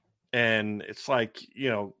 And it's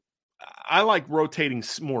I like rotating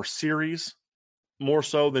more series, more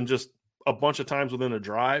so than just a bunch of times within a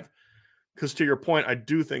drive. Because to your point, I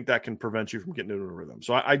do think that can prevent you from getting into a rhythm.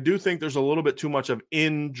 So I do think there's a little bit too much of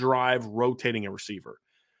in-drive rotating a receiver.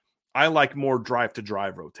 I like more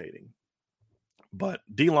drive-to-drive rotating. But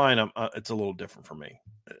D-line, it's a little different for me.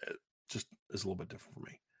 It just is a little bit different for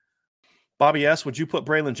me. Bobby S., would you put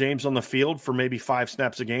Braylon James on the field for maybe 5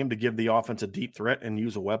 snaps a game to give the offense a deep threat and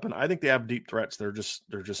use a weapon? I think they have deep threats. They're just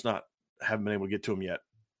not haven't been able to get to them yet.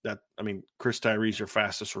 Chris Tyree's your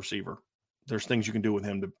fastest receiver. There's things you can do with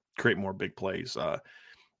him to create more big plays.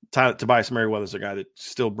 Tobias Merriweather's a guy that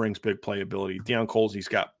still brings big playability. Deion Coles, he's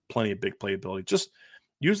got plenty of big playability. Just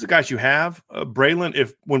use the guys you have.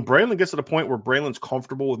 Braylon, when Braylon gets to the point where Braylon's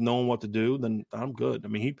comfortable with knowing what to do, then I'm good. I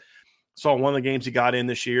mean, he saw one of the games he got in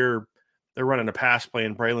this year, they're running a pass play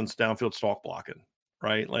and Braylon's downfield stalk blocking,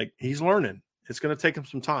 right? He's learning. It's going to take him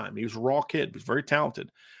some time. He was a raw kid. He's very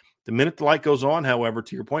talented. The minute the light goes on, however,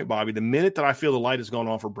 to your point, Bobby, the minute that I feel the light has gone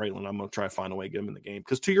on for Braylon, I'm going to try to find a way to get him in the game.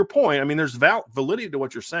 Because to your point, there's validity to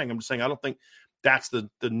what you're saying. I'm just saying I don't think that's the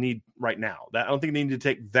need right now. I don't think they need to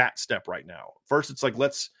take that step right now. First, it's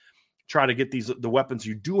let's try to get the weapons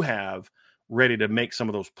you do have ready to make some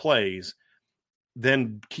of those plays.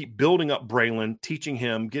 then keep building up Braylon, teaching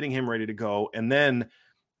him, getting him ready to go. And then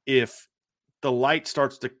if the light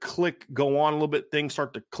starts to go on a little bit, things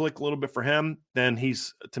start to click a little bit for him, then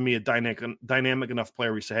he's, to me, a dynamic enough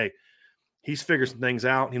player where you say, hey, he's figured some things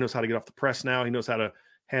out. He knows how to get off the press now. He knows how to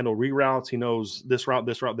handle reroutes. He knows this route,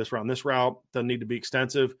 this route, this route, and this route. Doesn't need to be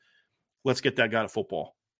extensive. Let's get that guy to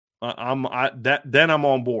football. Then I'm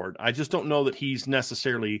on board. I just don't know that he's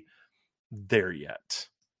necessarily there yet.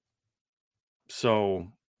 So,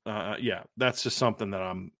 yeah, that's just something that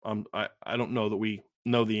I don't know that we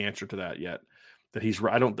know the answer to that yet. That he's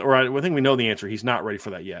right. I think we know the answer. He's not ready for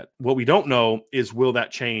that yet. What we don't know is, will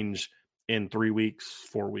that change in 3 weeks,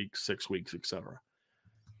 4 weeks, 6 weeks, etc.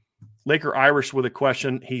 Laker Irish with a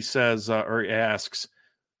question. He says, or he asks,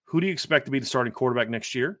 who do you expect to be the starting quarterback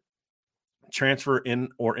next year? Transfer in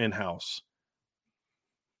or in-house?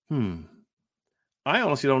 I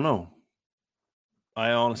honestly don't know.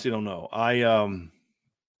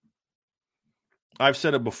 I've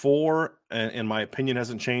said it before, and my opinion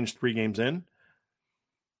hasn't changed 3 games in.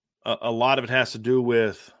 A lot of it has to do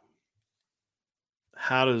with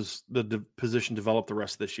how does the position develop the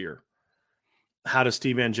rest of this year? How does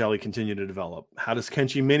Steve Angeli continue to develop? How does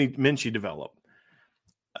Kenshi Minchie develop?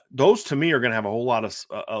 Those, to me, are going to have a lot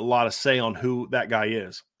of say on who that guy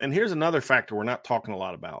is. And here's another factor we're not talking a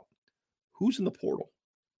lot about. Who's in the portal?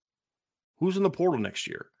 Who's in the portal next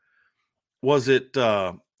year? Was it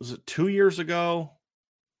 2 years ago?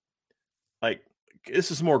 Like,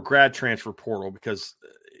 this is more grad transfer portal, because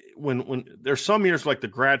when there's some years like the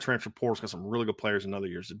grad transfer portal's got some really good players, and other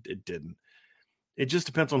years it didn't. It just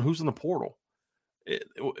depends on who's in the portal.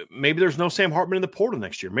 Maybe there's no Sam Hartman in the portal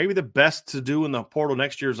next year. Maybe the best to do in the portal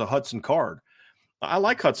next year is a Hudson Card. I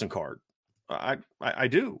like Hudson Card. I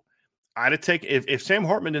do. I'd have taken, if Sam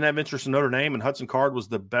Hartman didn't have interest in Notre Dame and Hudson Card was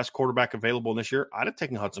the best quarterback available this year, I'd have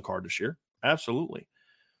taken Hudson Card this year. Absolutely.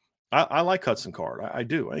 I like Hudson Card. I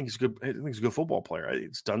do. I think he's good. I think he's a good football player.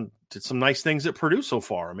 Did some nice things at Purdue so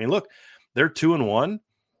far. I mean, look, they're 2-1.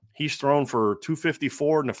 He's thrown for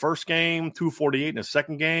 254 in the first game, 248 in the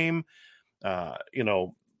second game.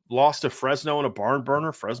 Lost to Fresno in a barn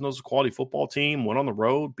burner. Fresno's a quality football team. Went on the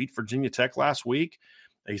road, beat Virginia Tech last week.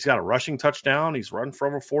 He's got a rushing touchdown. He's running for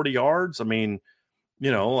over 40 yards. I mean,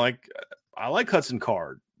 I like Hudson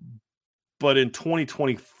Card. But in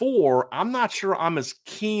 2024, I'm not sure I'm as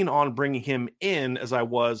keen on bringing him in as I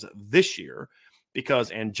was this year, because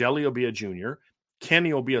Angeli will be a junior,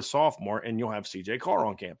 Kenny will be a sophomore, and you'll have CJ Carr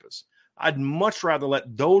on campus. I'd much rather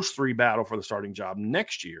let those 3 battle for the starting job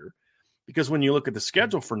next year, because when you look at the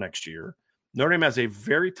schedule for next year, Notre Dame has a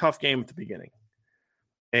very tough game at the beginning,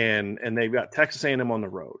 and they've got Texas A&M on the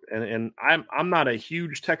road. And I'm not a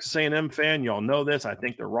huge Texas A&M fan. Y'all know this. I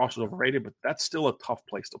think their roster's overrated, but that's still a tough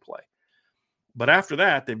place to play. But after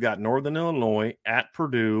that, they've got Northern Illinois, at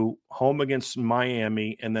Purdue, home against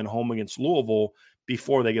Miami, and then home against Louisville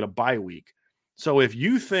before they get a bye week. So if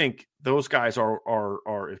you think those guys are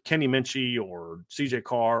if Kenny Minchie or CJ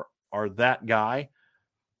Carr are that guy,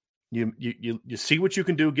 you see what you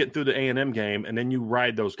can do getting through the A&M game, and then you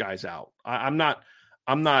ride those guys out. I'm not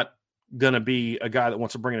going to be a guy that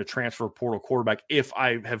wants to bring in a transfer portal quarterback if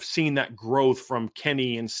I have seen that growth from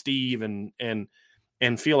Kenny and Steve and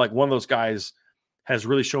feel like one of those guys has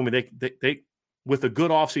really shown me they with a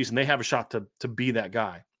good offseason, they have a shot to be that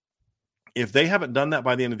guy. If they haven't done that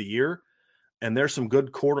by the end of the year, and there's some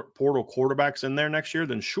good portal quarterbacks in there next year,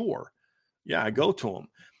 then sure. Yeah, I go to them.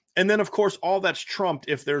 And then, of course, all that's trumped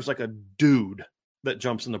if there's like a dude that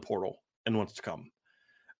jumps in the portal and wants to come.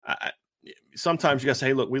 Sometimes you got to say,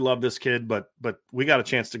 hey, look, we love this kid, but we got a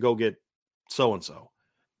chance to go get so-and-so.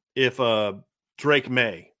 If Drake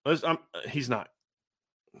May, he's not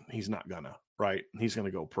gonna, right? He's going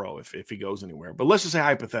to go pro if he goes anywhere. But let's just say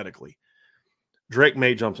hypothetically, Drake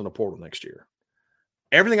May jumps in the portal next year.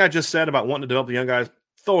 Everything I just said about wanting to develop the young guys,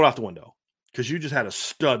 throw it out the window, because you just had a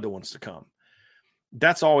stud that wants to come.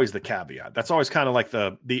 That's always the caveat. That's always kind of like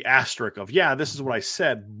the asterisk of, yeah, this is what I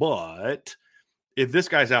said, but if this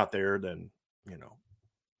guy's out there, then,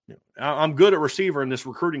 I'm good at receiver in this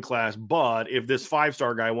recruiting class, but if this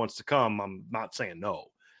 5-star guy wants to come, I'm not saying no.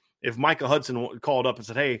 If Micah Hudson called up and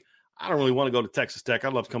said, hey, I don't really want to go to Texas Tech,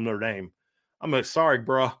 I'd love to come to Notre Dame, I'm like, sorry,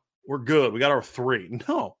 bro, we're good. We got our 3.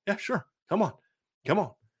 No, yeah, sure. Come on.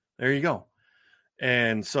 There you go.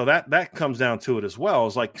 And so that comes down to it as well.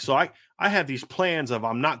 It's like, so I have these plans of,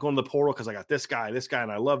 I'm not going to the portal because I got this guy,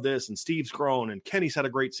 and I love this, and Steve's grown, and Kenny's had a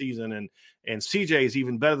great season, and CJ is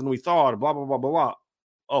even better than we thought, and blah, blah, blah, blah, blah.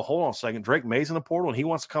 Oh, hold on a second. Drake May's in the portal, and he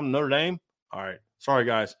wants to come to Notre Dame? All right. Sorry,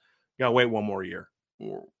 guys. You got to wait one more year.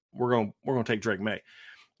 We're going to take Drake May.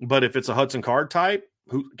 But if it's a Hudson Card type,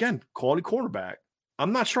 who, again, quality quarterback.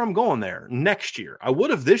 I'm not sure I'm going there next year. I would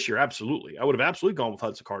have this year, absolutely. I would have absolutely gone with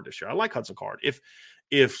Hudson Card this year. I like Hudson Card.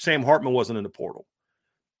 If Sam Hartman wasn't in the portal,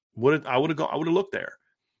 I would have looked there.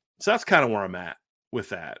 So that's kind of where I'm at with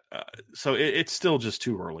that. So it's still just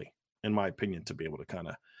too early, in my opinion, to be able to kind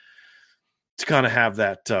of have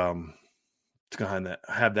that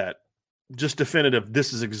have that just definitive.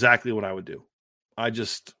 This is exactly what I would do.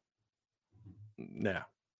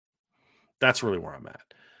 That's really where I'm at.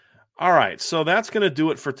 All right, so that's going to do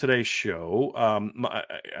it for today's show.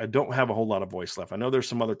 I don't have a whole lot of voice left. I know there's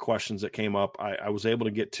some other questions that came up. I was able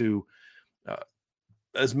to get to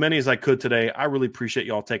as many as I could today. I really appreciate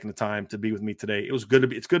y'all taking the time to be with me today. It's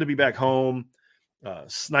good to be back home.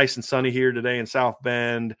 It's nice and sunny here today in South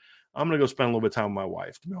Bend. I'm going to go spend a little bit of time with my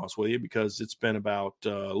wife, to be honest with you, because it's been about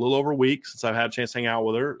a little over a week since I've had a chance to hang out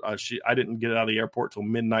with her. I didn't get out of the airport till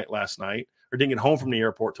midnight last night, or didn't get home from the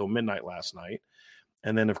airport till midnight last night.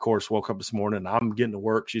 And then, of course, woke up this morning. I'm getting to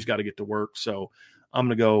work. She's got to get to work. So I'm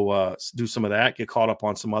going to go do some of that, get caught up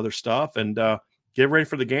on some other stuff, and get ready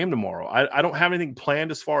for the game tomorrow. I don't have anything planned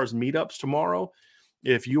as far as meetups tomorrow.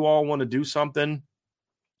 If you all want to do something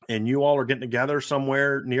and you all are getting together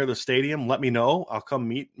somewhere near the stadium, let me know. I'll come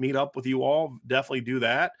meet up with you all. Definitely do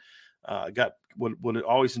that. Would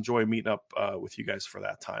always enjoy meeting up with you guys for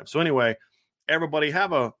that time. So anyway, everybody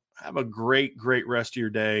have a great rest of your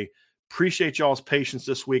day. Appreciate y'all's patience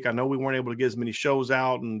this week. I know we weren't able to get as many shows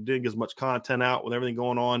out and didn't get as much content out with everything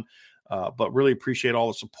going on, but really appreciate all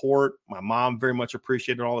the support. My mom very much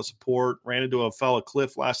appreciated all the support. Ran into a fella,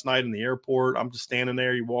 Cliff, last night in the airport. I'm just standing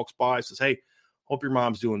there. He walks by, says, "Hey, hope your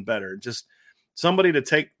mom's doing better." Just somebody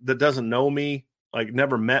that doesn't know me, like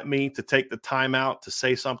never met me, to take the time out to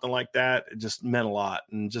say something like that, it just meant a lot.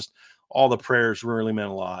 And just all the prayers really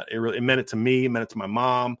meant a lot. It meant it to me, it meant it to my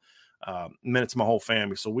mom. Meant it to my whole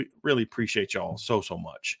family. So we really appreciate y'all so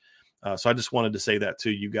much. So I just wanted to say that to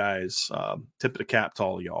you guys. Tip of the cap to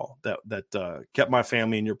all of y'all that kept my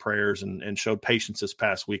family in your prayers and showed patience this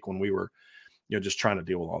past week when we were, just trying to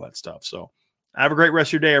deal with all that stuff. So have a great rest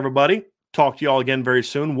of your day, everybody. Talk to y'all again very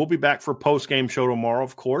soon. We'll be back for a post-game show tomorrow,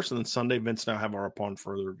 of course. And then Sunday, Vince and I have our Upon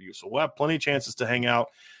Further review. So we'll have plenty of chances to hang out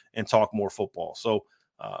and talk more football. So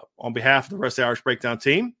on behalf of the rest of the Irish Breakdown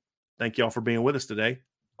team, thank y'all for being with us today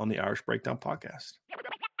on the Irish Breakdown Podcast.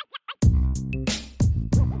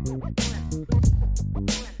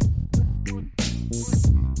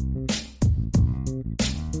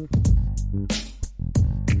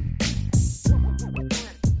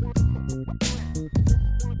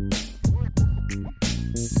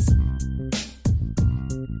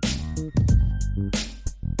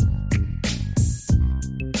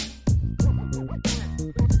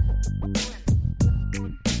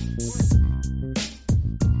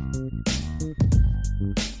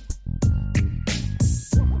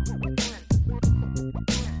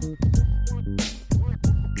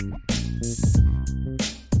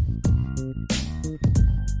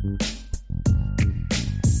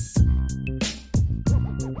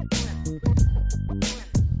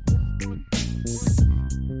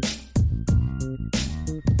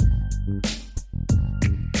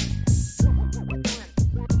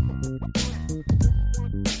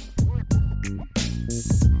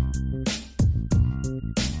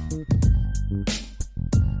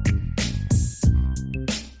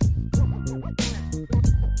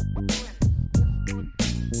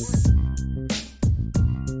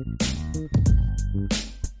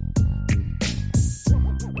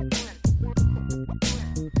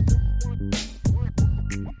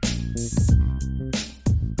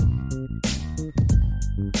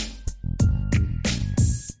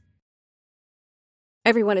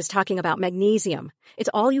 Everyone is talking about magnesium. It's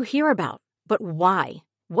all you hear about. But why?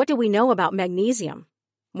 What do we know about magnesium?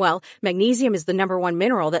 Well, magnesium is the number one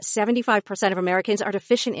mineral that 75% of Americans are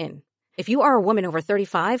deficient in. If you are a woman over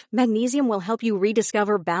 35, magnesium will help you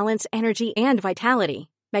rediscover balance, energy, and vitality.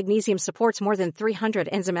 Magnesium supports more than 300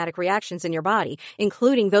 enzymatic reactions in your body,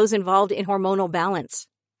 including those involved in hormonal balance.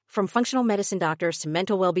 From functional medicine doctors to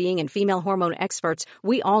mental well-being and female hormone experts,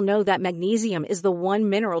 we all know that magnesium is the one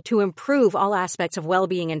mineral to improve all aspects of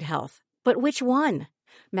well-being and health. But which one?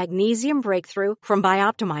 Magnesium Breakthrough from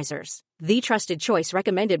Bioptimizers, the trusted choice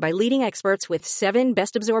recommended by leading experts with 7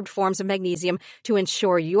 best-absorbed forms of magnesium to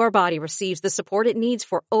ensure your body receives the support it needs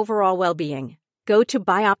for overall well-being. Go to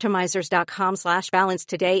bioptimizers.com/balance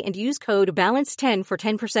today and use code BALANCE10 for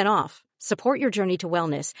 10% off. Support your journey to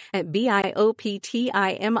wellness at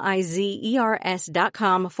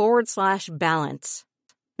bioptimizers.com/balance.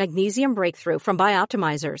 Magnesium Breakthrough from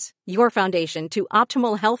Bioptimizers, your foundation to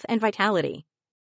optimal health and vitality.